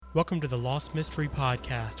Welcome to the Lost Mystery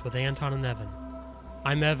Podcast with Anton and Evan.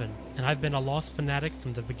 I'm Evan, and I've been a Lost fanatic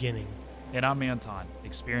from the beginning. And I'm Anton,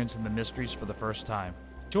 experiencing the mysteries for the first time.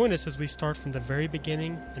 Join us as we start from the very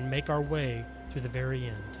beginning and make our way to the very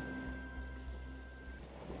end.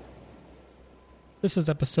 This is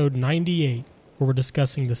episode 98, where we're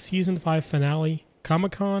discussing the Season 5 finale,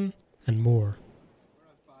 Comic-Con, and more.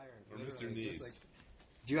 We're on fire. Mr. Neese.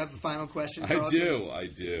 Do you have a final question, I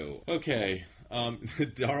Carlton? do. Okay.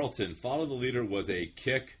 Darlton, Follow the Leader was a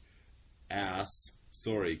kick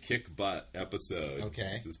butt episode.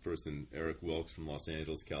 Okay. This person, Eric Wilkes from Los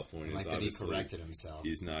Angeles, California, Like that he corrected himself.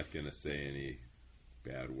 He's not going to say any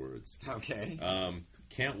bad words. Okay.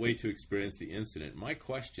 Can't wait to experience the incident. My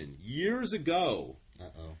question, years ago,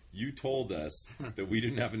 you told us that we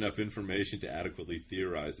didn't have enough information to adequately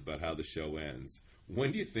theorize about how the show ends.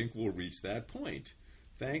 When do you think we'll reach that point?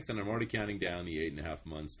 Thanks, and I'm already counting down the 8.5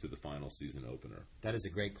 months to the final season opener. That is a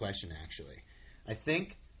great question, actually. I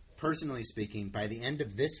think, personally speaking, by the end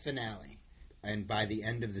of this finale and by the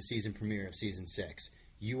end of the season premiere of Season 6,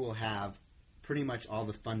 you will have pretty much all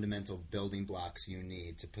the fundamental building blocks you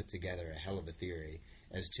need to put together a hell of a theory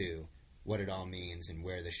as to what it all means and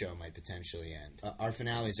where the show might potentially end. Our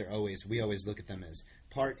finales are we always look at them as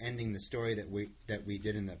part ending the story that we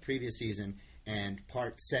did in the previous season and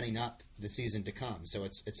part setting up the season to come. So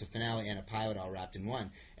it's a finale and a pilot all wrapped in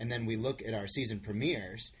one. And then we look at our season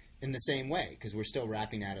premieres in the same way because we're still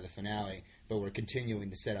wrapping out of the finale, but we're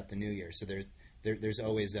continuing to set up the new year. So there's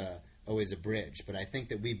always a bridge. But I think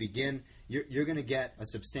that we begin. You're going to get a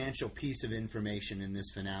substantial piece of information in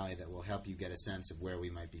this finale that will help you get a sense of where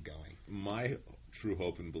we might be going. My true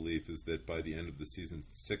hope and belief is that by the end of the season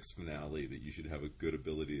 6 finale that you should have a good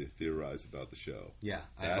ability to theorize about the show. Yeah,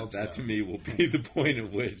 I hope so. That to me will be the point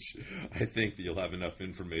at which I think that you'll have enough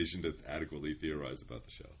information to adequately theorize about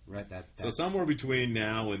the show. Right. So somewhere between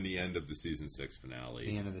now and the end of the season 6 finale.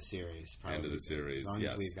 The end of the series. Probably. End of the series, as long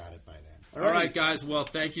yes. as we've got it by then. All right, guys. Well,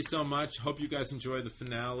 thank you so much. Hope you guys enjoy the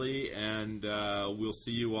finale, and we'll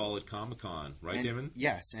see you all at Comic-Con. Right, Damon?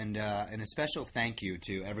 Yes, and a special thank you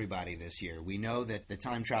to everybody this year. We know that the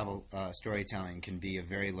time travel storytelling can be a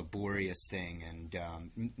very laborious thing,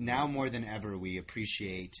 and now more than ever, we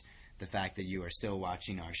appreciate the fact that you are still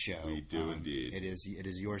watching our show. We do indeed. It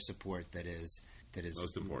is your support that is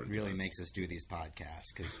most important. Really makes us do these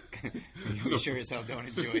podcasts because we sure as hell don't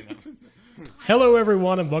enjoy them. Hello,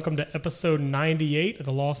 everyone, and welcome to episode 98 of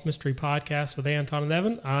the Lost Mystery Podcast with Anton and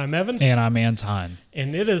Evan. I'm Evan. And I'm Anton.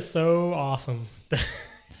 And it is so awesome.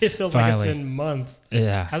 It feels Finally. like it's been months.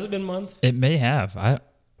 Yeah. Has it been months? It may have.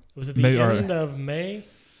 Was it the end of May?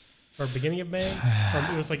 Or beginning of May?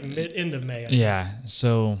 Or it was like end of May, I think. Yeah.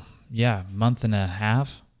 So, month and a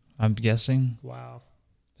half, I'm guessing. Wow.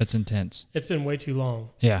 That's intense. It's been way too long.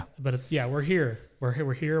 Yeah. But we're here.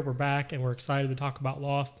 We're here. We're back, and we're excited to talk about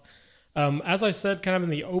Lost. As I said kind of in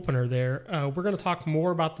the opener there, we're going to talk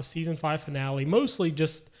more about the Season 5 finale, mostly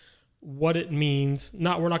just what it means.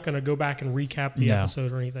 We're not going to go back and recap the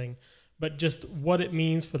episode or anything, but just what it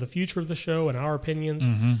means for the future of the show and our opinions.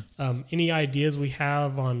 Mm-hmm. Any ideas we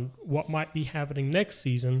have on what might be happening next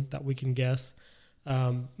season that we can guess.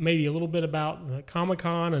 Maybe a little bit about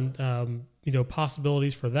Comic-Con and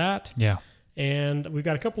possibilities for that. Yeah. And we've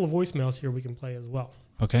got a couple of voicemails here we can play as well.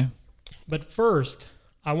 Okay. But first,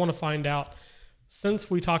 I want to find out,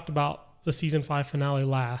 since we talked about the Season 5 finale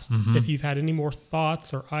last, if you've had any more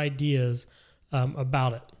thoughts or ideas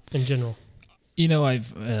about it in general.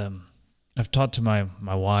 I've talked to my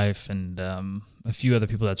wife and a few other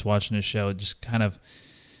people that's watching this show, just kind of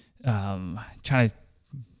trying to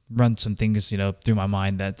run some things, through my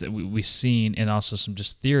mind that we've seen, and also some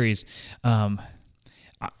just theories.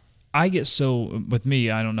 I get so, with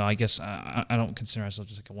me, I don't know, I guess I don't consider myself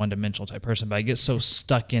just like a one-dimensional type person, but I get so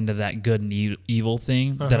stuck into that good and evil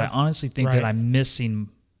thing that I honestly think that I'm missing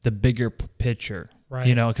the bigger picture,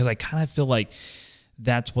 because I kind of feel like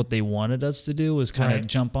that's what they wanted us to do, was kind of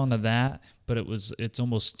jump onto that, but it's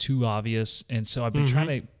almost too obvious, and so I've been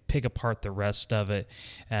trying to pick apart the rest of it,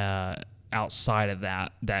 outside of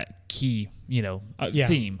that key,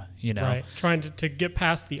 theme, Right. Trying to get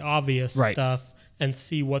past the obvious stuff and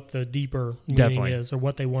see what the deeper meaning is, or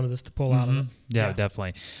what they wanted us to pull out of it. Yeah,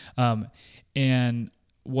 definitely. And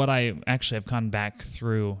what I actually have gone back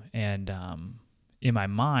through and in my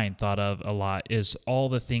mind thought of a lot is all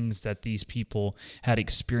the things that these people had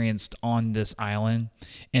experienced on this island,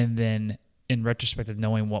 and then in retrospect of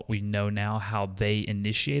knowing what we know now, how they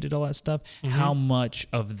initiated all that stuff, how much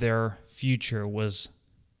of their future was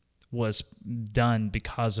done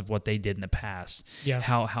because of what they did in the past. Yeah.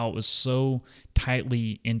 How it was so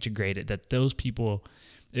tightly integrated that those people,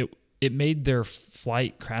 it made their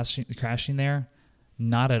flight crashing there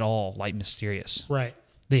not at all like mysterious. Right.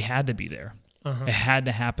 They had to be there. It had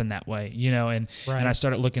to happen that way, and I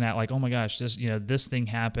started looking at like, oh my gosh, this thing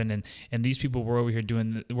happened, and these people were over here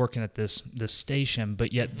working at this station,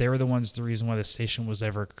 but yet they were the reason why the station was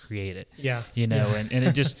ever created. Yeah. And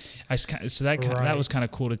it just, that was kind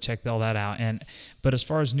of cool to check all that out. But as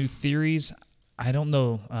far as new theories, I don't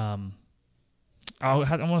know. I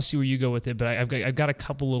want to see where you go with it, but I've got a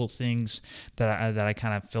couple little things that I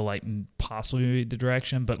kind of feel like possibly the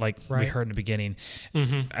direction, but like we heard in the beginning,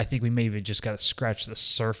 I think we maybe just got to scratch the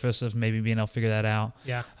surface of maybe being able to figure that out.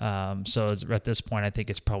 Yeah. So at this point, I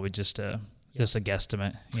think it's probably just a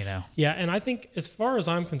guesstimate, Yeah, and I think as far as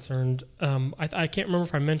I'm concerned, I can't remember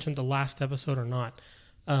if I mentioned the last episode or not,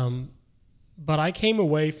 but I came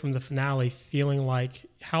away from the finale feeling like,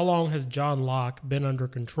 how long has John Locke been under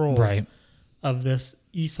control? Right. Of this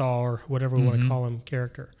Esau or whatever we want to call him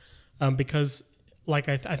character, because like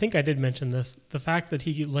I think I did mention this, the fact that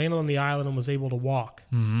he landed on the island and was able to walk,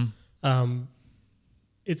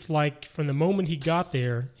 it's like from the moment he got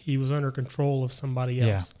there, he was under control of somebody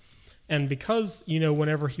else. And because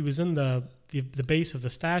whenever he was in the base of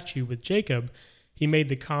the statue with Jacob, he made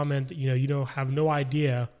the comment that you have no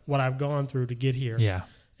idea what I've gone through to get here. Yeah.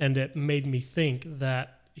 And it made me think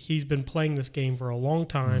that he's been playing this game for a long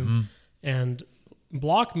time. And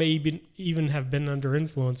Block may even have been under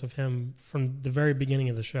influence of him from the very beginning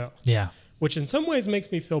of the show. Yeah. Which in some ways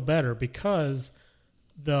makes me feel better, because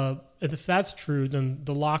if that's true, then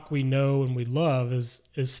the Locke we know and we love is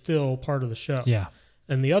still part of the show. Yeah.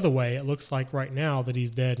 And the other way, it looks like right now that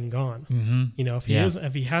he's dead and gone.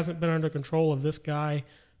 If he hasn't been under control of this guy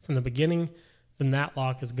from the beginning, then that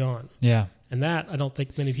Locke is gone. Yeah. And that I don't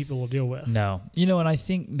think many people will deal with. No. And I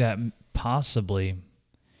think that possibly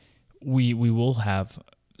we will have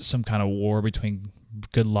some kind of war between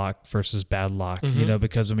good Locke versus bad Locke,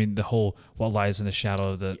 because the whole what lies in the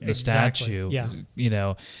shadow of the statue,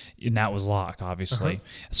 and that was Locke, obviously.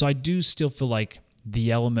 So I do still feel like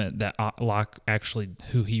the element that Locke actually,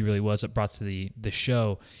 who he really was, that brought to the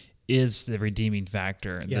show, is the redeeming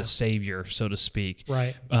factor, the savior, so to speak.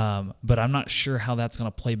 Right. But I'm not sure how that's going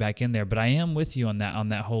to play back in there. But I am with you on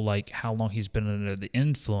that whole, like, how long he's been under the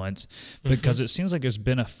influence, because it seems like there's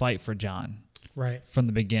been a fight for John. Right. From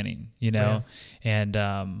the beginning, and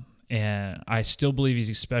I still believe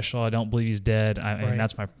he's special. I don't believe he's dead. And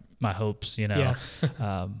that's my hopes,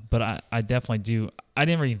 but I definitely do. I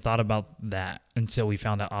never even thought about that until we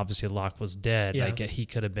found out obviously Locke was dead. Yeah. Like he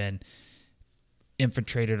could have been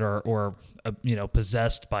infiltrated or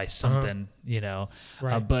possessed by something,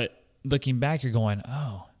 Right. But looking back, you're going,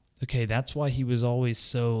 oh, okay, that's why he was always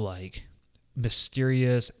so like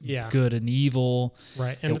mysterious, good and evil.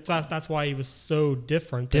 Right. And that's why he was so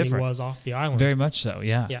different than he was off the island. Very much so,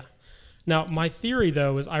 yeah. Yeah. Now, my theory,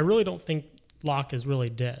 though, is I really don't think Locke is really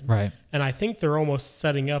dead. Right. And I think they're almost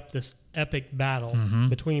setting up this epic battle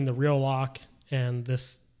between the real Locke and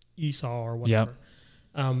this Esau or whatever.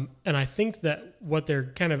 Yep. And I think that what they're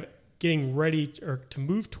kind of getting ready to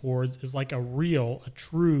move towards is like a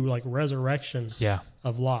true like resurrection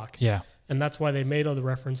of Locke. Yeah. And that's why they made all the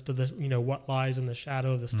reference to the, what lies in the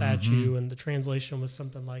shadow of the statue. And the translation was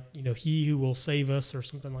something like, he who will save us or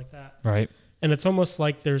something like that. Right. And it's almost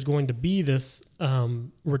like there's going to be this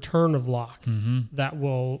return of Locke that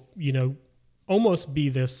will, almost be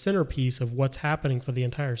the centerpiece of what's happening for the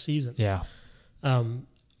entire season. Yeah.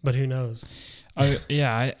 But who knows?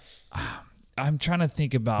 I'm trying to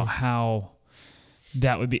think about how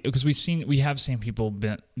that would be, because we have seen people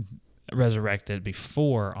been resurrected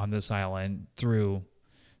before on this island through,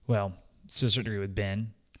 well, to a certain degree with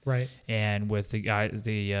Ben, right, and with the guy,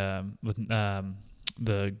 the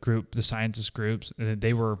group, the scientist groups,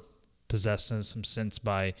 they were possessed in some sense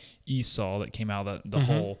by Esau that came out of the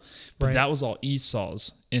hole, but that was all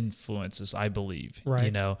Esau's influences, I believe.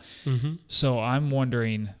 Right. So I'm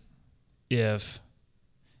wondering if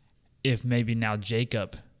maybe now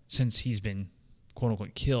Jacob, since he's been quote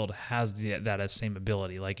unquote killed, has that same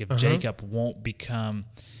ability. Like if Jacob won't become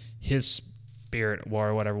his spirit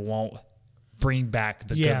or whatever, won't bring back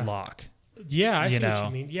the good Locke. Yeah, I see what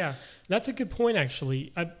you mean. Yeah, that's a good point,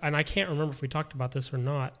 actually. And I can't remember if we talked about this or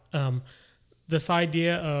not. This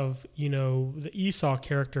idea of, the Esau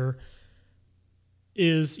character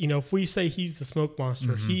is, if we say he's the smoke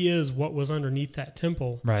monster, he is what was underneath that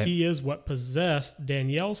temple. Right. He is what possessed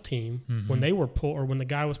Danielle's team when they were pulled, or when the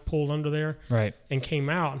guy was pulled under there and came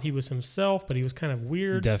out, and he was himself, but he was kind of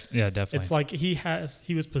weird. Definitely. It's like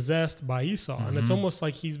he was possessed by Esau, and it's almost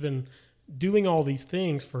like he's been doing all these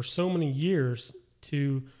things for so many years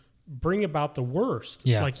to bring about the worst.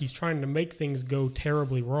 Yeah. Like he's trying to make things go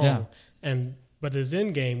terribly wrong. Yeah. But his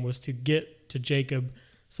end game was to get to Jacob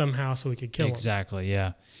somehow so he could kill him. Exactly.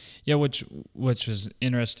 Yeah. Yeah. Which was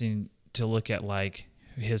interesting to look at, like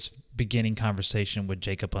his beginning conversation with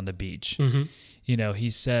Jacob on the beach. Mm-hmm. You know, he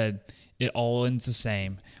said it all ends the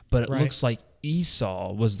same, but it looks like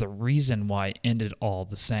Esau was the reason why it ended all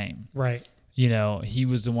the same. Right. You know, he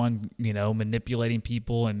was the one, you know, manipulating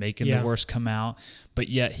people and making the worst come out, but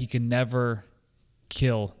yet he could never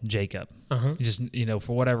kill Jacob. Just, you know,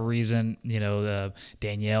 for whatever reason, you know,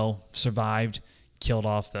 Danielle survived, killed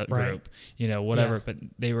off the group, you know, whatever, but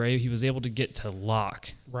he was able to get to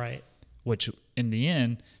Locke. Right. Which in the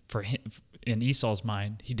end, for him, in Esau's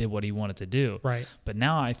mind, he did what he wanted to do. Right. But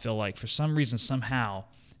now I feel like for some reason, somehow,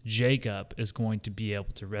 Jacob is going to be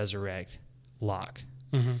able to resurrect Locke,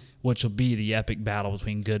 which will be the epic battle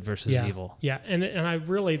between good versus evil. Yeah, and I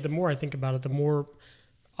really, the more I think about it, the more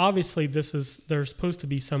obviously there's supposed to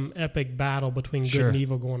be some epic battle between good and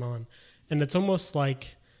evil going on, and it's almost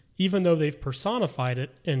like even though they've personified it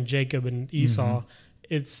in Jacob and Esau,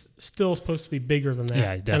 it's still supposed to be bigger than that.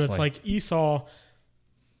 Yeah, definitely. And it's like Esau,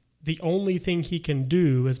 the only thing he can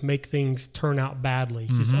do is make things turn out badly.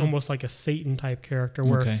 He's almost like a Satan type character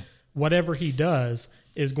where whatever he does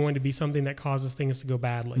is going to be something that causes things to go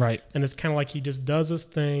badly. Right. And it's kind of like he just does his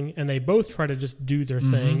thing and they both try to just do their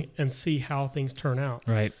thing and see how things turn out.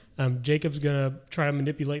 Right. Jacob's going to try to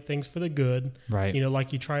manipulate things for the good. Right. You know,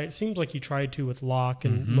 like it seems like he tried to with Locke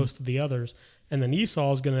and most of the others. And then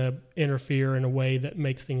Esau is going to interfere in a way that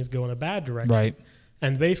makes things go in a bad direction. Right.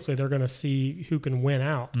 And basically they're going to see who can win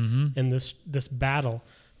out in this battle.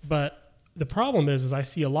 But the problem is I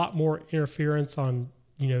see a lot more interference on,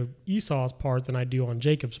 you know, Esau's part than I do on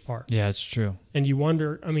Jacob's part. Yeah, it's true. And you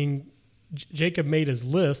wonder, I mean, Jacob made his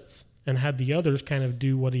lists and had the others kind of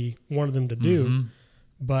do what he wanted them to do,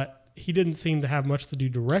 but he didn't seem to have much to do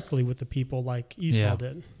directly with the people like Esau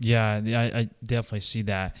did. Yeah, I definitely see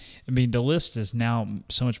that. I mean, the list is now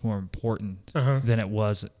so much more important than it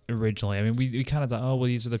was originally. I mean, we kind of thought, oh, well,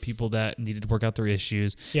 these are the people that needed to work out their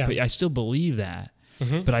issues. Yeah. But I still believe that.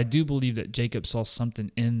 But I do believe that Jacob saw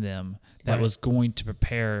something in them that was going to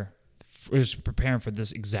preparing for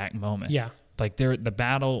this exact moment. Yeah. Like the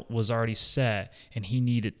battle was already set, and he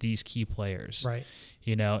needed these key players. Right.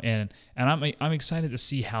 You know, and I'm excited to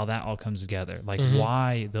see how that all comes together. Like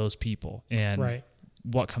why those people and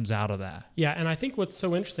what comes out of that. Yeah, and I think what's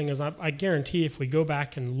so interesting is I guarantee if we go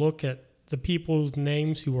back and look at the people's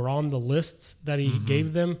names who were on the lists that he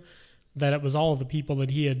gave them, that it was all of the people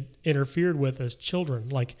that he had interfered with as children,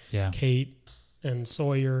 like Kate and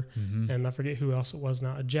Sawyer, and I forget who else it was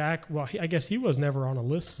now. Jack. Well, I guess he was never on a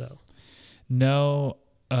list though. No.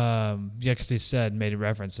 Yeah, because they made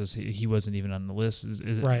references. He wasn't even on the list.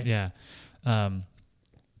 Right. Yeah.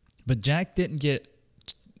 But Jack didn't get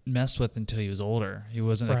messed with until he was older. He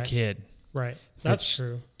wasn't a kid. Right. That's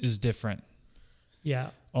true. Is different.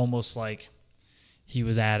 Yeah. Almost like he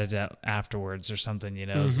was added afterwards or something, you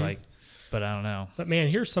know. It's like, but I don't know. But man,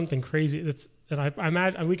 here's something crazy that I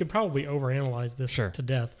imagine we could probably overanalyze this to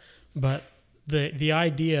death. But the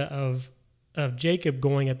idea of Jacob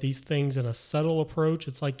going at these things in a subtle approach,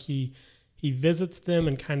 it's like he visits them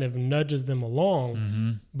and kind of nudges them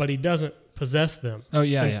along, but he doesn't possess them. Oh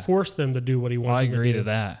yeah, and force them to do what he wants. I agree to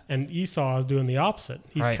that. And Esau is doing the opposite.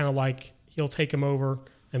 He's kind of like he'll take him over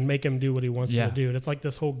and make him do what he wants him to do. And it's like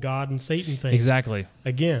this whole God and Satan thing. Exactly.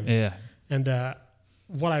 Again. Yeah. And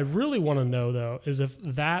what I really want to know though is if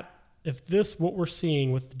what we're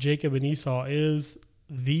seeing with Jacob and Esau is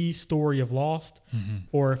the story of Lost,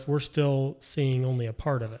 or if we're still seeing only a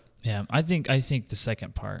part of it. Yeah, I think the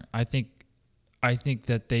second part. I think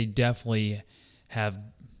that they definitely have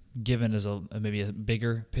given us maybe a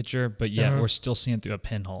bigger picture, but yet we're still seeing through a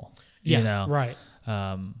pinhole. Yeah, you know? Right.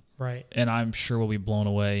 Right. And I'm sure we'll be blown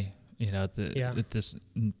away, you know, at this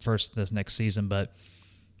next season, but.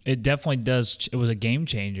 It definitely does. It was a game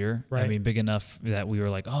changer. Right. I mean, big enough that we were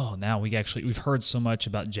like, oh, now we've heard so much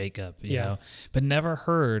about Jacob, you know, but never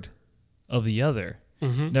heard of the other.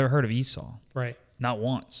 Never heard of Esau. Right. Not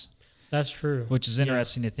once. That's true. Which is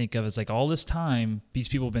interesting to think of. It's like all this time, these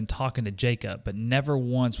people have been talking to Jacob, but never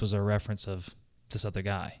once was a reference of this other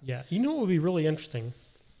guy. Yeah. You know what would be really interesting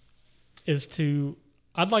is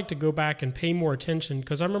I'd like to go back and pay more attention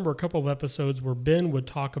because I remember a couple of episodes where Ben would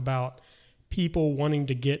talk about people wanting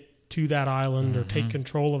to get to that island or take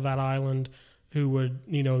control of that island who would,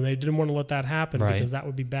 you know, they didn't want to let that happen because that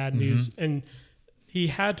would be bad news. And he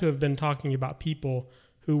had to have been talking about people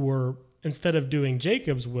who were, instead of doing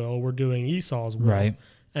Jacob's will, were doing Esau's will. Right.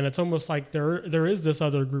 And it's almost like there is this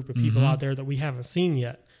other group of people out there that we haven't seen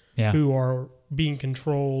yet who are being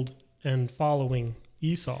controlled and following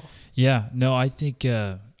Esau. Yeah, no, I think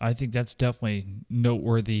that's definitely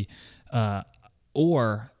noteworthy.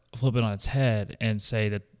 Or flip it on its head and say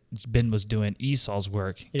that Ben was doing Esau's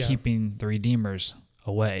work, keeping the Redeemers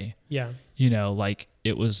away. Yeah. Like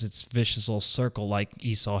it's vicious little circle, like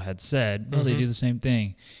Esau had said. Well, they do the same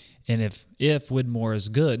thing. And if Widmore is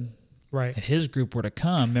good, right, and his group were to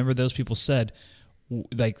come, remember those people said,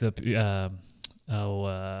 like the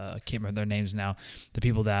I can't remember their names now. The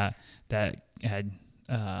people that had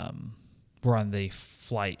were on the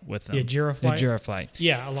flight with them. Yeah, Jira flight.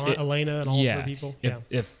 Yeah, Elena and all of her people.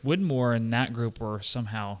 If Widmore and that group were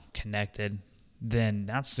somehow connected, then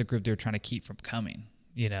that's the group they're trying to keep from coming.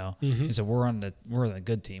 So we're on the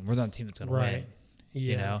good team. We're on the team that's going to win.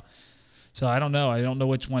 Yeah. So I don't know. I don't know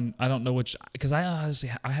which one. I don't know which, because I honestly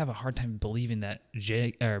have a hard time believing that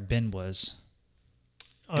Ben was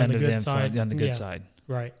on the good side. On the good side.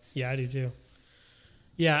 Right. Yeah, I do too.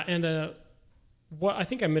 Yeah, and what I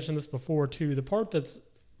think I mentioned this before too. The part that's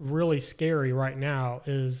really scary right now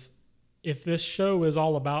is if this show is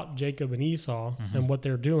all about Jacob and Esau and what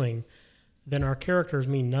they're doing, then our characters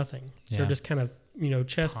mean nothing. Yeah. They're just kind of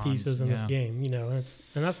chess pieces in this game. And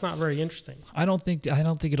that's not very interesting. I don't think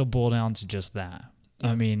it'll boil down to just that. Yeah.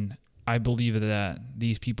 I mean, I believe that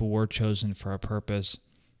these people were chosen for a purpose,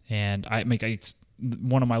 and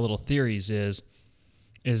one of my little theories is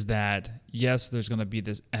that yes, there's going to be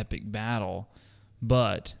this epic battle.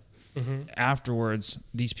 But afterwards,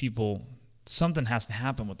 these people, something has to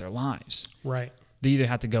happen with their lives. Right. They either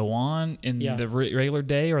have to go on in the regular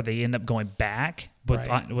day, or they end up going back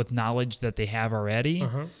with knowledge that they have already,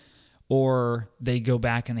 or they go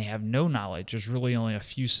back and they have no knowledge. There's really only a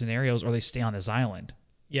few scenarios, or they stay on this island.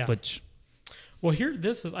 Yeah. Well,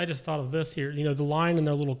 I just thought of this here. The line in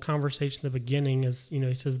their little conversation at the beginning is,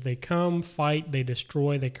 he says, they come, fight, they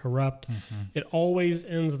destroy, they corrupt. It always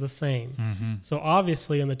ends the same. So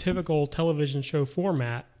obviously in the typical television show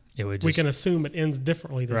format, we can assume it ends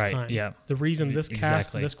differently this time. Yeah. The reason this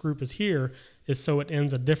cast, this group is here is so it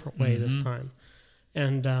ends a different way this time.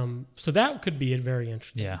 And so that could be very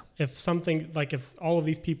interesting. Yeah. If if all of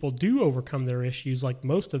these people do overcome their issues, like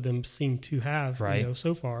most of them seem to have,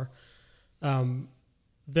 so far, then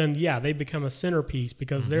they become a centerpiece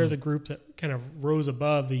because they're the group that kind of rose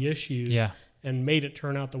above the issues and made it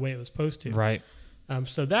turn out the way it was supposed to. Right.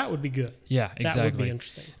 So that would be good. Yeah, exactly. That would be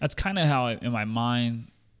interesting. That's kind of how in my mind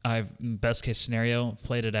I've best case scenario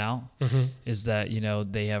played it out is that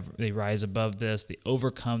they rise above this, they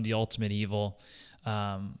overcome the ultimate evil,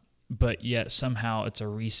 but yet somehow it's a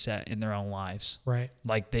reset in their own lives. Right.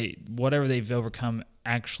 Like whatever they've overcome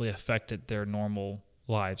actually affected their normal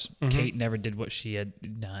lives. Kate never did what she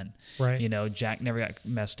had done. Right. Jack never got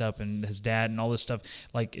messed up, and his dad and all this stuff.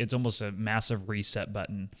 Like it's almost a massive reset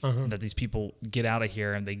button that these people get out of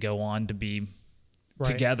here and they go on to be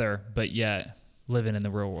together, but yet living in the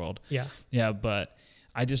real world. Yeah. Yeah, but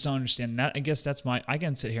I just don't understand that. I guess I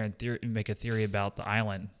can sit here and make a theory about the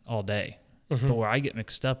island all day. But where I get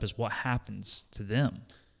mixed up is what happens to them.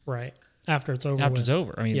 Right. After it's over.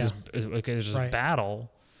 I mean, there's this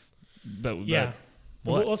battle. But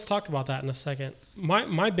well, let's talk about that in a second.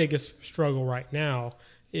 My biggest struggle right now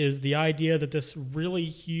is the idea that this really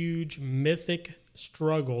huge mythic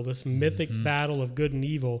struggle, this mythic battle of good and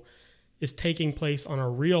evil, is taking place on a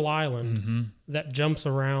real island that jumps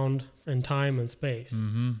around in time and space,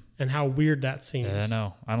 and how weird that seems. Yeah, I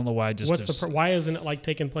know. I don't know why. Why isn't it like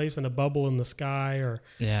taking place in a bubble in the sky, or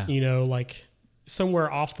like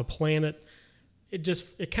somewhere off the planet?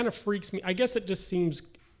 It kind of freaks me. I guess it just seems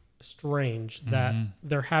strange that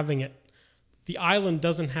they're having it. The island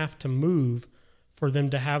doesn't have to move for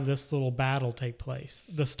them to have this little battle take place.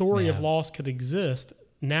 The story of Lost could exist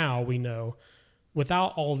now, we know,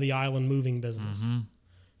 without all the island moving business.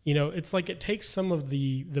 It's like it takes some of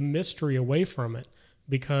the mystery away from it,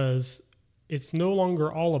 because it's no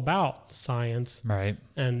longer all about science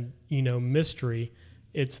and mystery.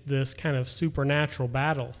 It's this kind of supernatural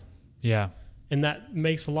battle. Yeah. And that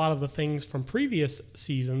makes a lot of the things from previous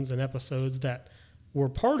seasons and episodes that were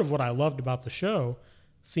part of what I loved about the show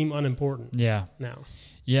seem unimportant now.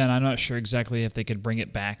 Yeah, and I'm not sure exactly if they could bring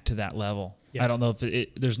it back to that level. Yeah. I don't know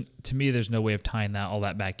if there's no way of tying all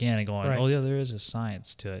that back in and going, oh yeah, there is a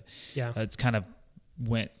science to it. Yeah. It's kind of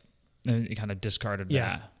discarded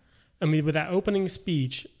that. I mean, with that opening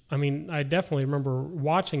speech, I definitely remember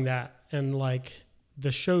watching that, and like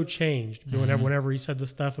the show changed whenever he said the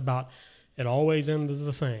stuff about it always ends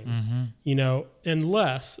the same,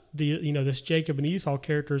 unless this Jacob and Esau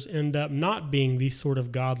characters end up not being these sort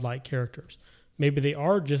of godlike characters. Maybe they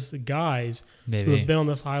are just guys who have been on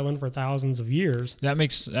this island for thousands of years. That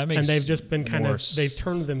makes and they've just been they've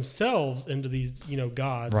turned themselves into these,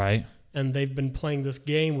 gods. Right. And they've been playing this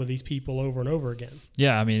game with these people over and over again.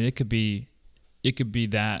 Yeah, I mean, it could be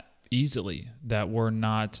that easily that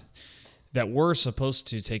we're supposed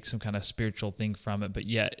to take some kind of spiritual thing from it, but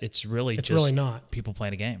yet it's really not people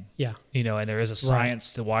playing a game. Yeah. And there is a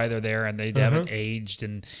science to why they're there, and they haven't aged,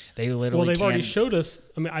 and they literally they've already showed us.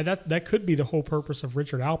 I mean, that could be the whole purpose of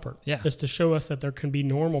Richard Alpert. Yeah. Is to show us that there can be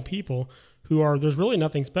normal people there's really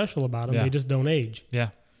nothing special about them. Yeah. They just don't age. Yeah.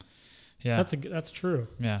 Yeah. That's true.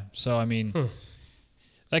 Yeah. So, I mean,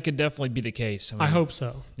 that could definitely be the case. I hope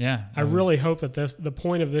so. Yeah. I really hope that the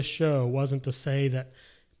point of this show wasn't to say that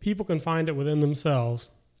people can find it within themselves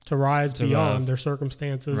to rise beyond their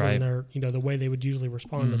circumstances and their, the way they would usually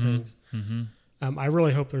respond to things. Mm-hmm. I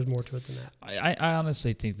really hope there's more to it than that. I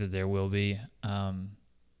honestly think that there will be,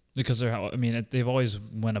 because they've always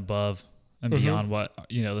went above and beyond what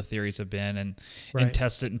the theories have been, and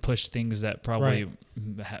tested and pushed things that probably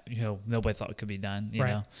nobody thought could be done. You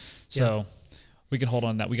know, so. We can hold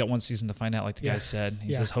on to that. We got one season to find out, like the guy said.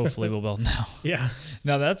 He says, hopefully we'll be able to know. Yeah.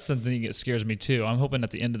 Now, that's something that scares me, too. I'm hoping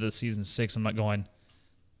at the end of the season 6, I'm not going,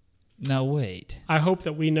 now, wait. I hope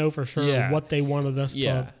that we know for sure what they wanted us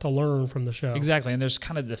to learn from the show. Exactly. And there's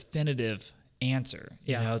kind of definitive answer.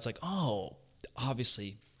 Yeah. It's like,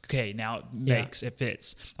 obviously, okay, now it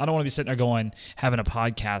fits. I don't want to be sitting there going, having a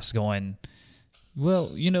podcast going, well,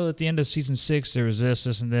 at the end of season 6, there was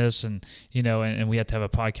this, and this, and we have to have a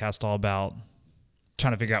podcast all about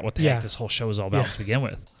trying to figure out what the heck this whole show is all about to begin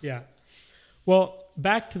with. Yeah. Well,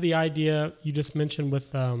 back to the idea you just mentioned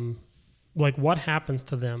with what happens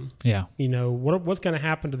to them. Yeah. What's going to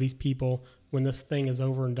happen to these people when this thing is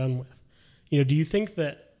over and done with? Do you think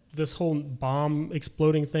that this whole bomb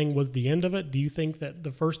exploding thing was the end of it? Do you think that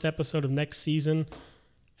the first episode of next season,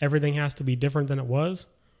 everything has to be different than it was?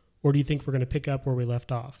 Or do you think we're going to pick up where we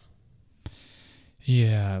left off?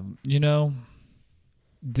 Yeah.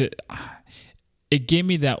 It gave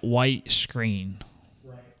me that white screen,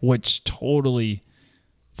 which totally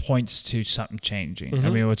points to something changing. I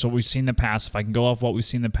mean, it's what we've seen in the past. If I can go off what we've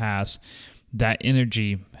seen in the past, that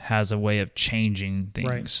energy has a way of changing things.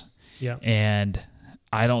 Right. Yeah. And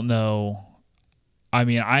I don't know. I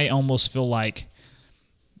mean, I almost feel like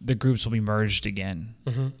the groups will be merged again.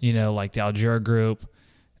 Like the Algira group.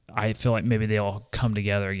 I feel like maybe they all come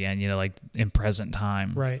together again, like in present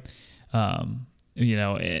time. Right.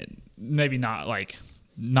 Maybe not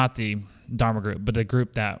the Dharma group, but the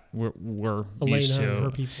group that we're used to. And her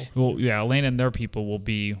people. Well, yeah, Elena and their people will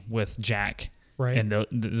be with Jack, right? And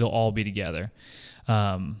they'll all be together.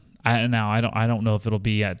 I don't know if it'll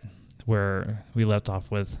be at where we left off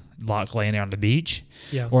with Locke laying there on the beach,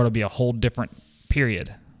 or it'll be a whole different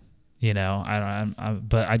period. But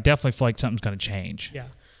I definitely feel like something's going to change. Yeah,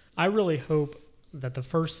 I really hope that the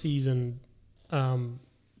first season.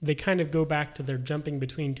 They kind of go back to their jumping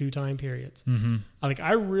between two time periods.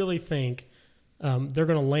 I really think they're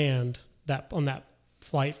going to land on that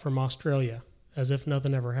flight from Australia as if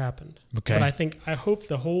nothing ever happened. Okay. But I hope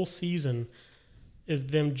the whole season is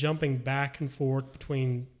them jumping back and forth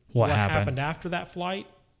between what happened after that flight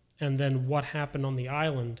and then what happened on the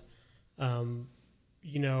island.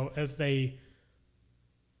 As they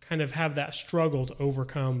kind of have that struggle to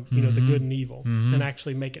overcome, the good and evil and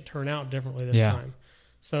actually make it turn out differently this time.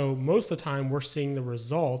 So most of the time we're seeing the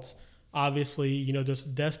results. Obviously, this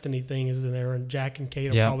destiny thing is in there, and Jack and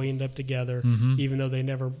Kate will probably end up together, even though they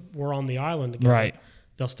never were on the island together. Right.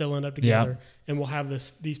 They'll still end up together, and we'll have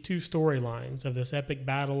these two storylines of this epic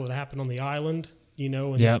battle that happened on the island, in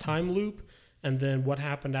this time loop, and then what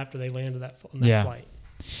happened after they landed on that flight.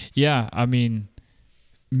 Yeah, I mean,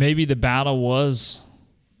 maybe the battle was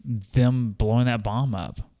them blowing that bomb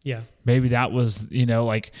up. Yeah. Maybe that was,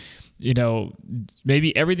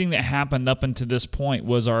 maybe everything that happened up until this point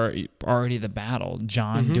was already the battle.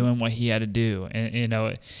 John doing what he had to do,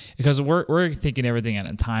 and because we're thinking everything in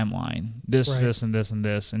a timeline. This, and this, and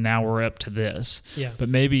this, and now we're up to this. Yeah. But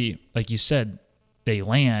maybe, like you said, they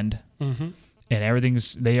land, and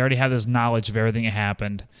they already have this knowledge of everything that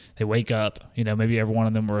happened. They wake up, maybe every one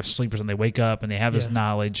of them were asleep or something. They wake up and they have this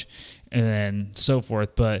knowledge, and then so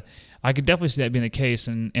forth. But I could definitely see that being the case,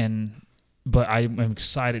 but I'm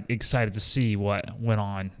excited to see what went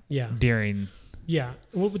on during. Yeah.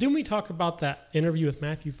 Well, didn't we talk about that interview with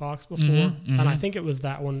Matthew Fox before? And I think it was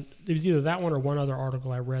that one. It was either that one or one other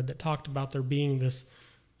article I read that talked about there being this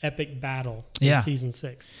epic battle in season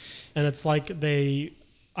 6. And it's like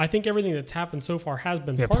I think everything that's happened so far has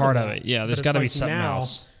been part of it. Yeah, there's got to be something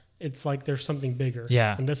else. It's like there's something bigger.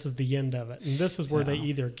 Yeah. And this is the end of it. And this is where they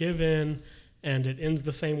either give in and it ends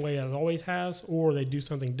the same way as it always has, or they do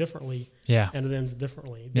something differently and it ends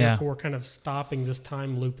differently. Therefore, kind of stopping this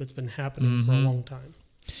time loop that's been happening for a long time.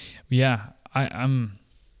 Yeah, I'm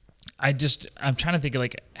trying to think of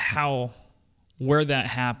like where that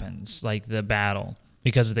happens, like the battle,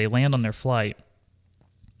 because if they land on their flight,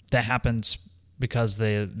 that happens because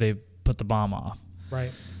they put the bomb off.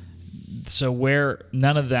 Right. So where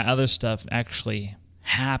none of that other stuff actually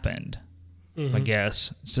happened, I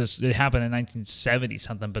guess. It's just, it happened in 1970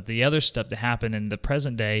 something, but the other stuff that happened in the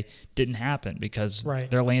present day didn't happen because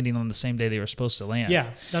they're landing on the same day they were supposed to land. Yeah,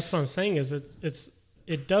 that's what I'm saying is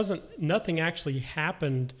nothing actually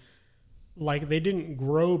happened. Like they didn't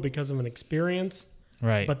grow because of an experience.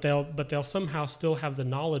 Right. But they'll somehow still have the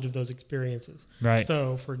knowledge of those experiences. Right.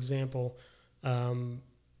 So, for example,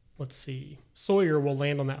 let's see, Sawyer will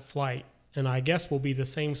land on that flight, and I guess will be the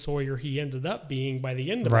same Sawyer he ended up being by the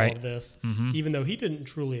end of all of this, even though he didn't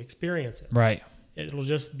truly experience it. Right. It'll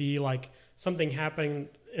just be like something happening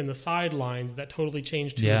in the sidelines that totally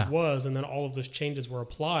changed who he was, and then all of those changes were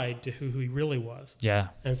applied to who he really was. Yeah.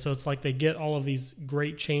 And so it's like they get all of these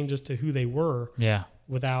great changes to who they were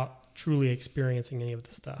without truly experiencing any of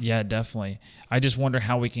the stuff. Yeah, definitely. I just wonder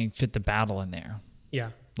how we can fit the battle in there.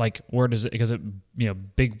 Yeah. Like, where does it, because it,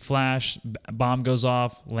 big flash, bomb goes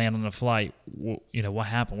off, land on a flight. What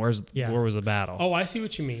happened? Where was the battle? Oh, I see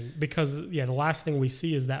what you mean. Because, the last thing we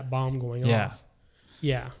see is that bomb going off.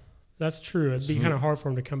 Yeah. That's true. It'd be kind of hard for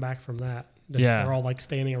them to come back from that. They're all like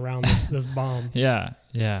standing around this bomb. Yeah.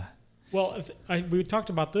 Well, we talked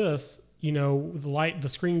about this, the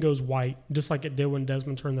screen goes white, just like it did when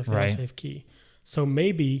Desmond turned the failsafe key. So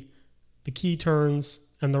maybe the key turns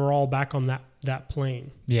and they're all back on that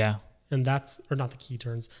plane. Yeah. And or not the key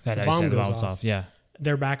turns. The bomb goes off. Yeah.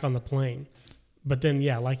 They're back on the plane. But then,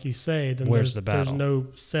 like you say, then where's the battle? There's no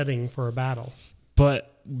setting for a battle.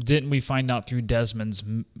 But didn't we find out through Desmond's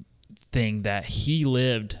thing that he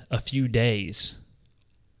lived a few days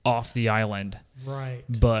off the island? Right.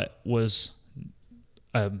 But was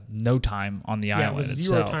no time on the island itself. It was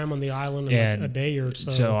zero time on the island and like a day or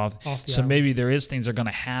so off the island. So maybe there is things that are going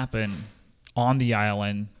to happen on the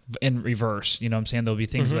island in reverse. You know what I'm saying? There'll be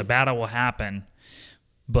things the battle will happen,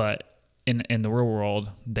 but in the real world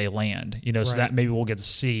they land. So that maybe we'll get to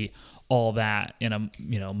see all that in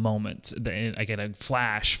a moment. I get a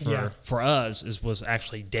flash for us was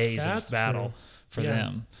actually days of battle for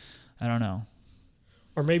them. I don't know.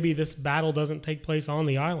 Or maybe this battle doesn't take place on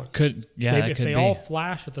the island. Maybe if they all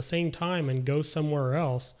flash at the same time and go somewhere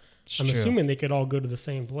else, I'm assuming they could all go to the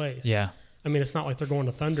same place. Yeah. I mean, it's not like they're going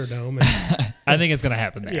to Thunderdome. I think it's going to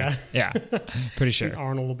happen there. Yeah. Pretty sure.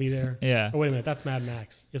 Arnold will be there. Yeah. Oh, wait a minute. That's Mad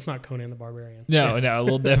Max. It's not Conan the Barbarian. No, a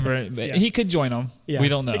little different. But he could join them. Yeah. We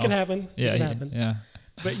don't know. It can happen. Yeah. It can happen. Yeah.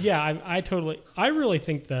 But I really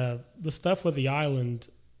think the stuff with the island,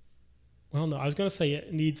 well, no, I was going to say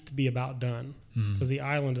it needs to be about done because the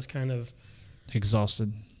island is kind of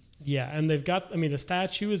exhausted. Yeah. And the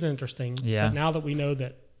statue is interesting. Yeah. But now that we know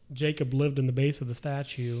that Jacob lived in the base of the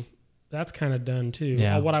statue, that's kind of done too.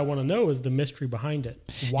 Yeah. What I want to know is the mystery behind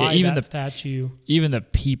it. Why even the statue? Even the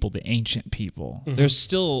people, the ancient people. There's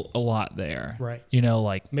still a lot there. Right.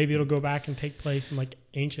 Like maybe it'll go back and take place in like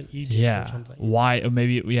ancient Egypt or something. Why?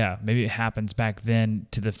 Maybe it happens back then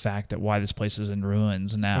to the fact that why this place is in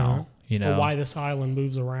ruins now. Or why this island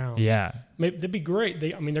moves around. Yeah. Maybe that'd be great.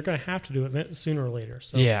 They're going to have to do it sooner or later.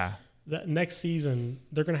 So that next season,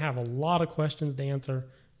 they're going to have a lot of questions to answer.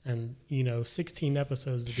 And 16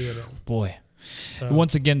 episodes to do it in. Boy, so,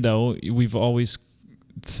 once again though, we've always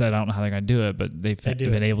said I don't know how they're going to do it, but they've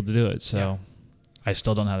been able to do it. So I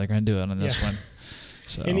still don't know how they're going to do it on this one.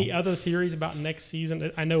 So any other theories about next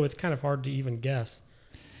season? I know it's kind of hard to even guess.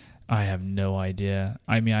 I have no idea.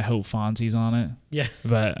 I mean, I hope Fonzie's on it. Yeah,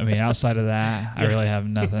 but I mean, outside of that, I really have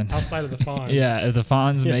nothing. Outside of the Fonz, if the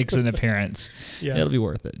Fonz makes an appearance, it'll be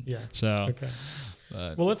worth it. Yeah. So okay.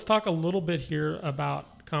 Well, let's talk a little bit here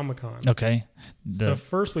about Comic-Con. Okay. So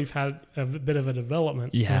first we've had a bit of a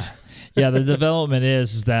development. Yeah. The development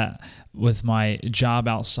is that with my job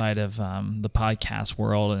outside of the podcast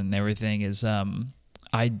world and everything is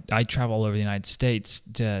I travel all over the United States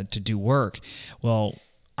to do work. Well,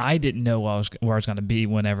 I didn't know where I was going to be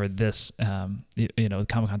whenever this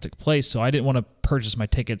Comic-Con took place, so I didn't want to purchase my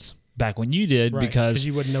tickets back when you did because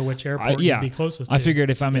you wouldn't know which airport you'd be closest to. I figured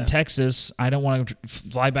if I'm in Texas, I don't want to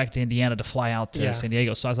fly back to Indiana to fly out to San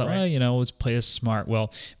Diego. So I thought, let's play this smart.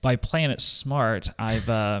 Well, by playing it smart,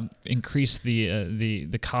 I've increased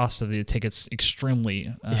the cost of the tickets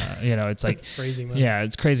extremely. It's like crazy money. Yeah,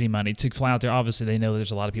 it's crazy money to fly out there. Obviously, they know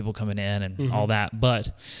there's a lot of people coming in and all that.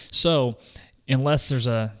 But so unless there's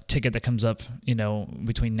a ticket that comes up,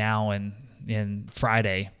 between now and in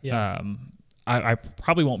Friday. Yeah. I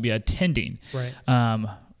probably won't be attending. Right.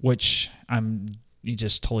 Which I'm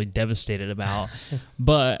just totally devastated about.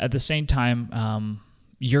 But at the same time,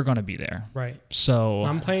 you're going to be there. Right. So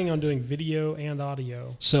I'm planning on doing video and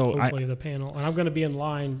audio. So hopefully the panel, and I'm going to be in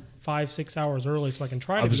line 5-6 hours early so I can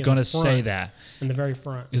try to. I was going to say that in the very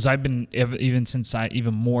front, because I've been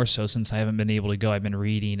even more so since I haven't been able to go. I've been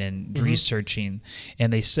reading and researching,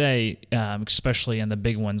 and they say, especially in the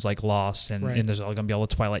big ones like Lost, and there's all going to be all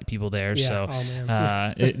the Twilight people there. Yeah. So, oh,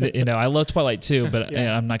 man. I love Twilight too, but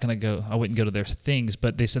I'm not going to go. I wouldn't go to their things.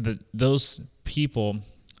 But they said that those people.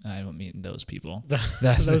 I don't mean those people.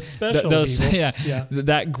 Those special people. Yeah.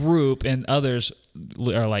 That group and others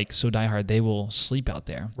are like so diehard, they will sleep out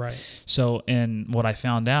there. Right. So, and what I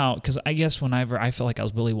found out, because I guess whenever I felt like I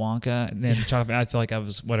was Willy Wonka, and then I feel like I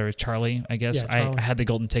was Charlie. I guess Charlie. I had the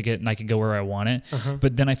golden ticket and I could go where I wanted.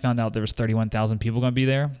 But then I found out there was 31,000 people going to be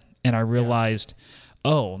there, and I realized,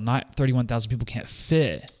 not 31,000 people can't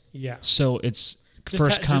fit. Yeah. So it's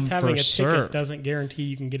first come, just having first a ticket serve. doesn't guarantee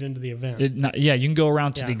you can get into the event. You can go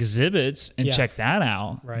around to the exhibits and check that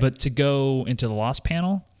out. Right. But to go into the Lost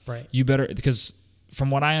panel, you better, because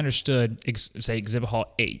from what I understood, say Exhibit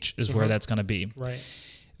Hall H is where that's going to be. Right.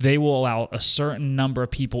 They will allow a certain number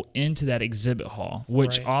of people into that exhibit hall,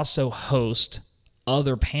 which also host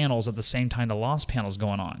other panels at the same time the Lost panel's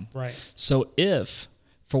going on. Right. So if,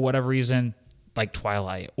 for whatever reason, like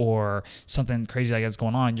Twilight or something crazy like that's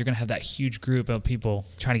going on, you're going to have that huge group of people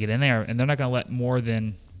trying to get in there, and they're not going to let more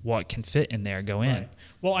than what can fit in there go in. Right.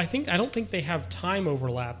 Well, I don't think they have time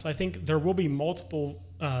overlaps. I think there will be multiple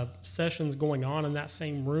sessions going on in that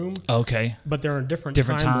same room. Okay. But they're in different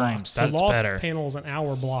times. blocks. So That's Lost better. panel is an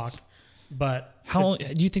hour block, but how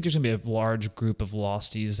do you think there's going to be a large group of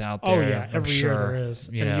Losties out there? Oh yeah, every year there is.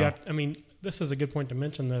 You know. This is a good point to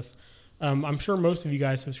mention this. I'm sure most of you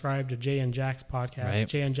guys subscribe to Jay and Jack's podcast,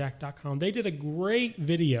 jayandjack.com. They did a great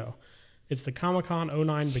video. It's the Comic-Con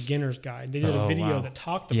 09 Beginner's Guide. They did a video that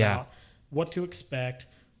talked about what to expect,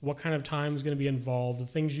 what kind of time is going to be involved, the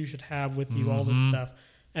things you should have with you, all this stuff.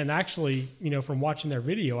 And actually, from watching their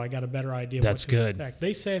video, I got a better idea of what to expect.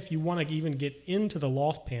 They say if you want to even get into the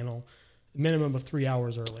Lost panel, minimum of 3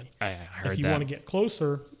 hours early. I heard that. If you want to get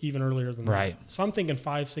closer, even earlier than that. So I'm thinking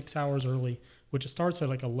 5-6 hours early, which it starts at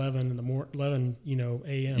like 11 in the morning, 11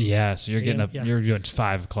 a.m. Yeah, so you're getting up. Yeah. You're doing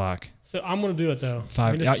 5 o'clock. So I'm going to do it though.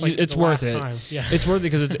 5. It's worth it. Yeah. It's worth it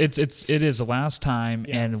because it is the last time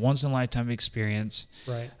and once in a lifetime experience.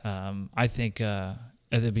 Right. I think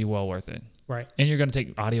it'd be well worth it. Right. And you're going to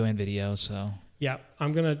take audio and video, so. Yeah,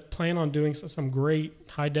 I'm going to plan on doing some great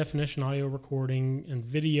high definition audio recording and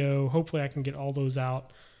video. Hopefully I can get all those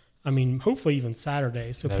out. Hopefully even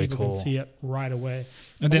Saturday so people can see it right away.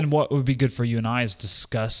 And then what would be good for you and I is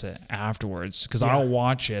discuss it afterwards because I'll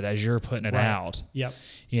watch it as you're putting it out. Yep.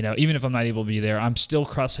 Even if I'm not able to be there, I'm still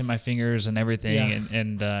crossing my fingers and everything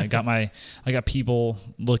and I got people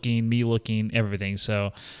looking, me looking, everything.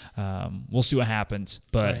 So we'll see what happens.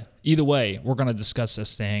 But either way, we're going to discuss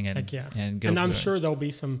this thing and go. And I'm sure there'll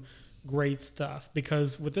be some great stuff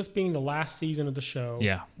because with this being the last season of the show,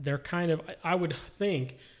 they're kind of, I would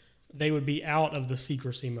think, they would be out of the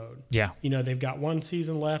secrecy mode. Yeah. They've got one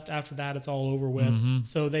season left. After that, it's all over with.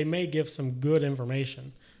 So they may give some good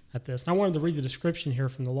information at this. And I wanted to read the description here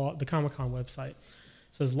from the Comic-Con website. It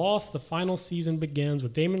says, Lost, the final season begins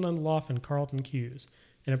with Damon Lindelof and Carlton Cuse.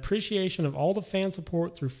 In appreciation of all the fan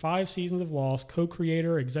support through 5 seasons of Lost,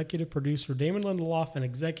 co-creator, executive producer Damon Lindelof and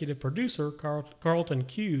executive producer Carlton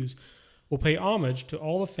Cuse will pay homage to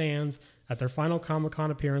all the fans at their final Comic-Con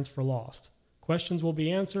appearance for Lost. Questions will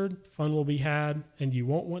be answered, fun will be had, and you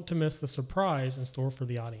won't want to miss the surprise in store for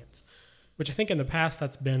the audience. Which I think in the past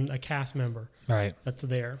that's been a cast member that's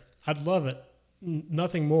there. I'd love it.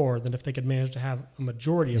 Nothing more than if they could manage to have a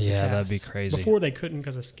majority of the cast. Yeah, that'd be crazy. Before they couldn't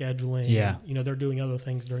because of scheduling. Yeah. And, they're doing other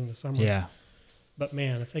things during the summer. Yeah. But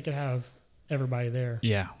man, if they could have everybody there.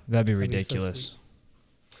 Yeah, that'd be ridiculous.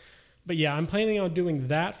 So but yeah, I'm planning on doing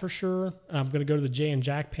that for sure. I'm going to go to the Jay and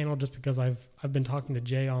Jack panel just because I've been talking to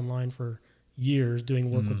Jay online for years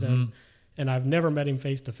doing work with them, and I've never met him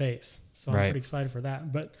face to face, so I'm pretty excited for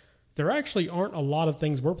that. But there actually aren't a lot of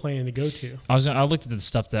things we're planning to go to. I looked at the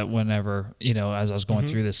stuff that whenever as I was going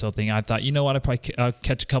through this whole thing, I thought I'd probably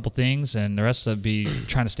catch a couple things, and the rest of it be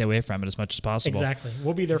trying to stay away from it as much as possible. Exactly.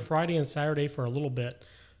 We'll be there Friday and Saturday for a little bit.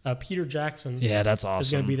 Peter Jackson, that's awesome,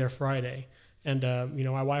 is going to be there Friday. And,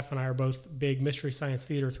 my wife and I are both big Mystery Science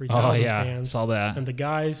Theater 3000 fans. Saw that. And the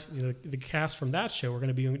guys, the cast from that show, are going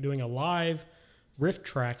to be doing a live Rift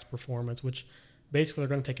Tracks performance, which basically they're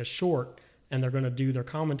going to take a short, and they're going to do a 30-minute and they're going to do their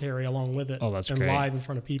commentary along with it. Oh, that's and great. live in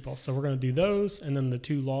front of people. So we're going to do those, and then the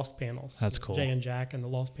 2 Lost panels. That's cool. Jay and Jack and the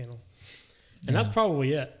Lost panel. And that's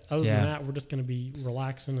probably it. Other than that, we're just going to be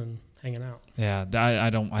relaxing and hanging out. Yeah, I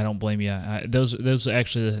don't blame you. Those are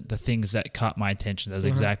actually the things that caught my attention. Those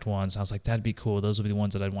exact ones. I was like, that'd be cool. Those would be the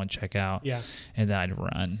ones that I'd want to check out. Yeah. And then I'd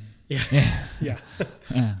run. Yeah. Yeah.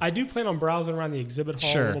 I do plan on browsing around the exhibit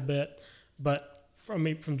hall a little bit, but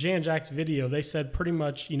from Jay and Jack's video, they said pretty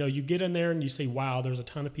much, you get in there and you say, wow, there's a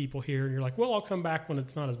ton of people here. And you're like, well, I'll come back when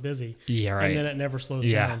it's not as busy. Yeah, right. And then it never slows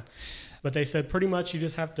down. But they said pretty much you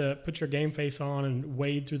just have to put your game face on and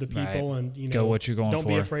wade through the people and, go what you're going don't for.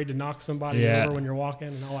 be afraid to knock somebody over when you're walking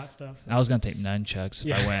and all that stuff. So. I was going to take nunchucks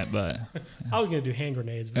if I went, but... I was going to do hand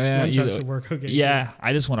grenades, but nunchucks would work okay. Yeah,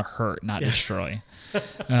 I just want to hurt, not destroy.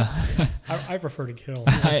 I prefer to kill.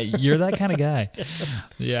 You're that kind of guy.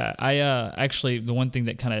 Yeah, I actually, the one thing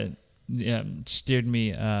that kind of steered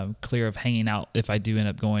me clear of hanging out if I do end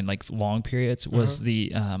up going like long periods was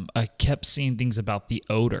I kept seeing things about the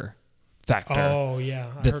odor factor. Oh yeah,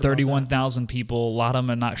 the 31,000 people. A lot of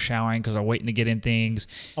them are not showering because they're waiting to get in things.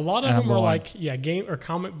 A lot of them are like game or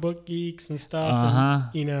comic book geeks and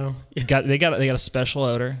stuff. And, they got a special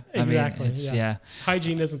odor. Exactly. I mean,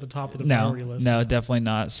 hygiene isn't the top of the priority list. No, definitely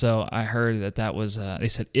not. So I heard that was. They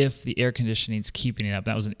said if the air conditioning's keeping it up,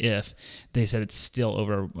 that was an if. They said it's still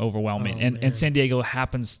overwhelming, and San Diego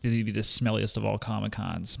happens to be the smelliest of all Comic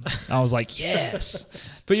Cons. I was like, yes,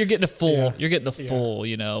 but you're getting a full. You're getting a full,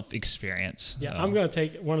 experience. Yeah, I'm going to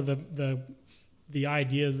take one of the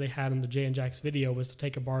ideas they had in the Jay and Jack's video was to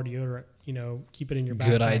take a bar deodorant, keep it in your backpack.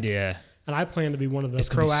 Good idea. And I plan to be one of the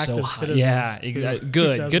proactive citizens. Yeah,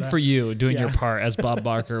 good for you doing your part, as Bob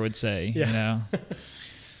Barker would say.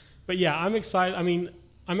 But yeah, I'm excited. I mean,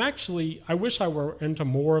 I wish I were into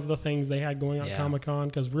more of the things they had going on at Comic-Con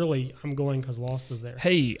because really I'm going because Lost is there.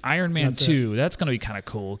 Hey, Iron Man 2, that's going to be kind of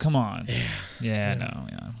cool. Come on.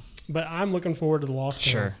 Yeah. But I'm looking forward to the Lost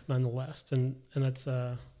panel nonetheless, and it's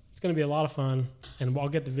going to be a lot of fun. And I'll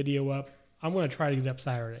get the video up. I'm going to try to get it up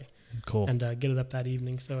Saturday, and get it up that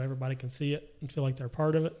evening so everybody can see it and feel like they're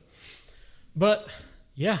part of it. But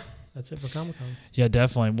yeah, that's it for Comic-Con. Yeah,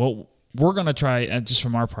 definitely. Well, we're going to try, just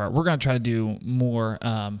from our part, we're going to try to do more.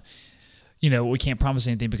 We can't promise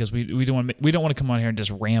anything because we don't want to come on here and just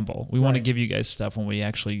ramble. We want to give you guys stuff when we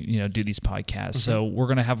actually do these podcasts. So we're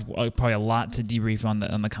gonna have probably a lot to debrief on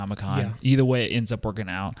the Comic-Con. Yeah. Either way, it ends up working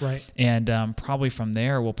out. Right. And probably from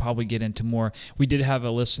there, we'll probably get into more. We did have a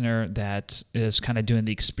listener that is kind of doing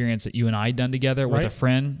the experience that you and I done together with a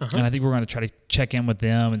friend, and I think we're going to try to check in with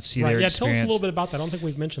them and see their experience. Tell us a little bit about that. I don't think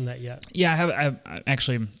we've mentioned that yet. Yeah, I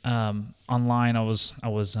actually online. I was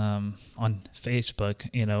on Facebook,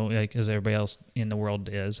 like as everybody else in the world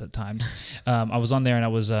is at times. I was on there and I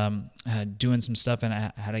was doing some stuff, and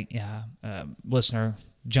I had a listener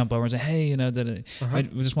jump over and say, "Hey, I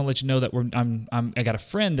just want to let you know that I got a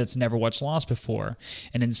friend that's never watched Lost before,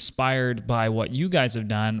 and inspired by what you guys have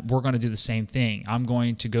done, we're going to do the same thing. I'm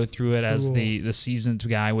going to go through it as the seasoned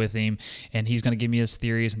guy with him, and he's going to give me his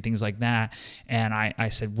theories and things like that." And I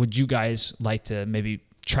said, "Would you guys like to maybe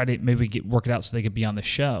try to work it out so they could be on the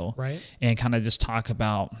show, right? And kind of just talk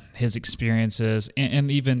about his experiences,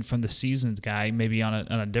 and even from the seasoned guy, maybe on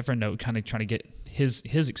a different note, kind of trying to get his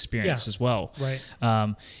experience as well, right?"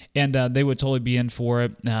 And they would totally be in for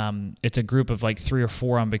it. It's a group of like 3 or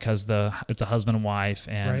 4 of them because it's a husband and wife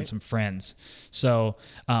and some friends. So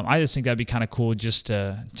I just think that'd be kind of cool just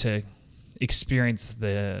to experience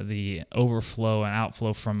the overflow and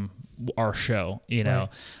outflow from our show, Right.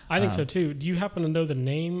 I think so too. Do you happen to know the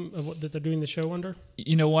name of what that they're doing the show under?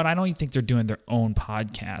 You know what? I don't even think they're doing their own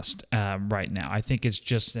podcast right now. I think it's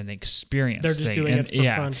just an experience. They're just doing it for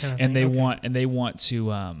fun, kind of and thing. They want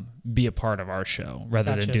to be a part of our show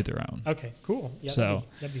rather than do their own. Okay, cool. Yeah, so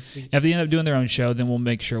that'd be sweet. If they end up doing their own show, then we'll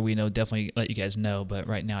make sure we definitely let you guys know. But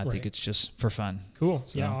right now, I think it's just for fun. Cool.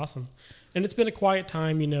 So. Yeah, awesome. And it's been a quiet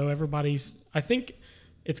time. Everybody's. I think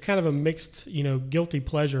it's kind of a mixed, guilty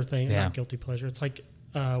pleasure thing. Yeah. Not guilty pleasure. It's like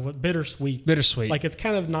bittersweet. Bittersweet. Like it's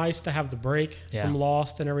kind of nice to have the break from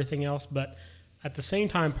Lost and everything else, but at the same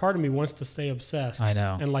time, part of me wants to stay obsessed. I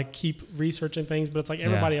know. And like keep researching things, but it's like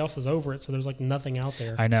everybody else is over it, so there's like nothing out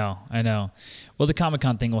there. I know. Well, the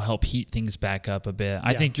Comic-Con thing will help heat things back up a bit.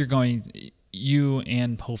 I think you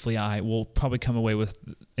and hopefully I will probably come away with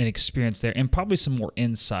an experience there and probably some more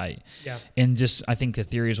insight. Yeah. And just, I think the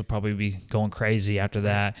theories will probably be going crazy after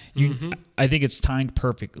that. I think it's timed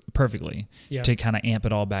perfectly to kind of amp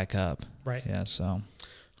it all back up. Right. Yeah. So.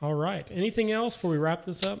 All right. Anything else before we wrap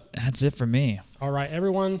this up? That's it for me. All right,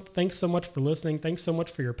 everyone. Thanks so much for listening. Thanks so much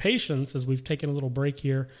for your patience as we've taken a little break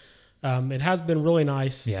here. It has been really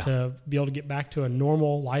nice Yeah. to be able to get back to a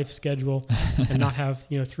normal life schedule and not have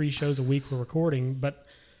 3 shows a week we're recording. But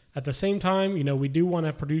at the same time, we do want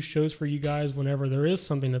to produce shows for you guys whenever there is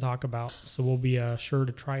something to talk about. So we'll be sure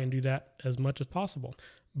to try and do that as much as possible.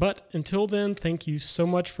 But until then, thank you so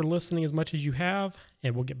much for listening as much as you have,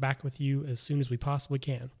 and we'll get back with you as soon as we possibly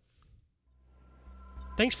can.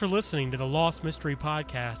 Thanks for listening to the Lost Mystery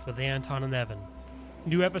Podcast with Anton and Evan.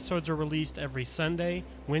 New episodes are released every Sunday,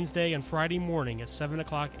 Wednesday, and Friday morning at 7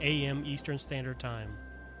 o'clock a.m. Eastern Standard Time.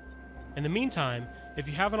 In the meantime, if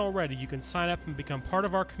you haven't already, you can sign up and become part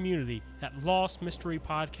of our community at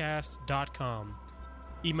lostmysterypodcast.com.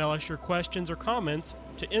 Email us your questions or comments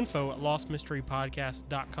to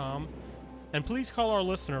info@lostmysterypodcast.com. And please call our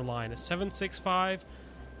listener line at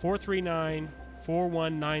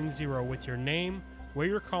 765-439-4190 with your name, where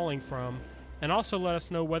you're calling from, and also let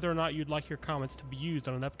us know whether or not you'd like your comments to be used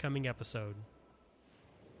on an upcoming episode.